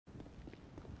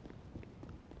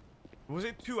Was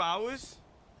it 2 hours?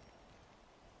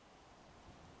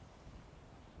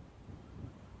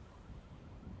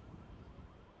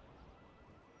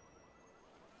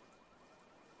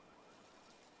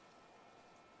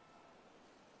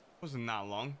 Wasn't that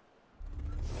long.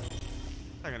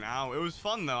 Like an hour. It was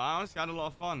fun though. I honestly had a lot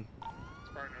of fun.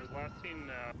 Partners, last seen.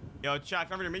 Yo, chat,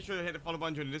 if ever, make sure to hit the follow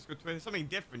button on the Discord, Twitter. Something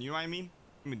different, you know what I mean?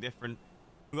 Something different.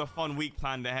 We got a fun week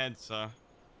planned ahead, so.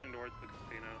 Towards the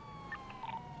casino.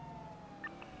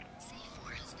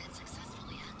 C4 has been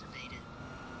successfully activated.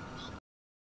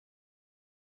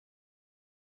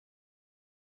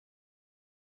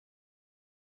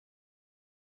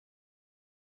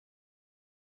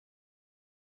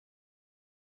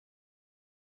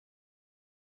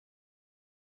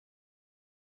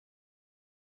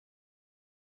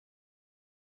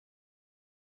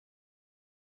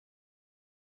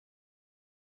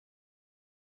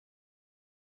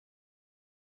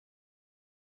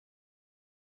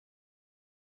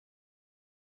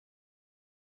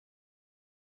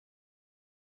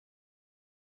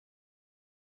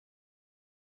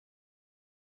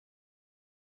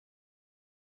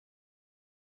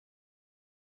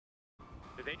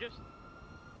 Did they just?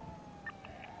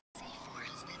 C4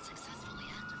 has been successfully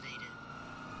activated.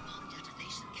 Bomb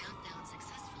detonation countdown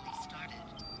successfully started.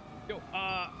 Yo,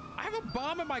 I have a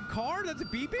bomb in my car that's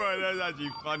beeping? Bro, that's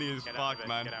actually funny as Get fuck, out,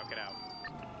 man. Get out, get out.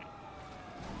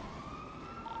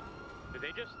 Did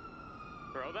they just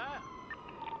throw that?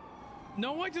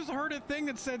 No, I just heard a thing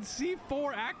that said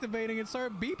C4 activating and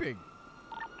started beeping.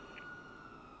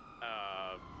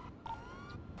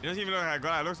 It doesn't even look like I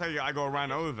got it. It looks like I got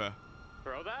ran over.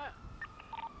 Throw that?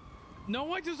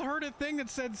 No, I just heard a thing that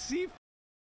said C4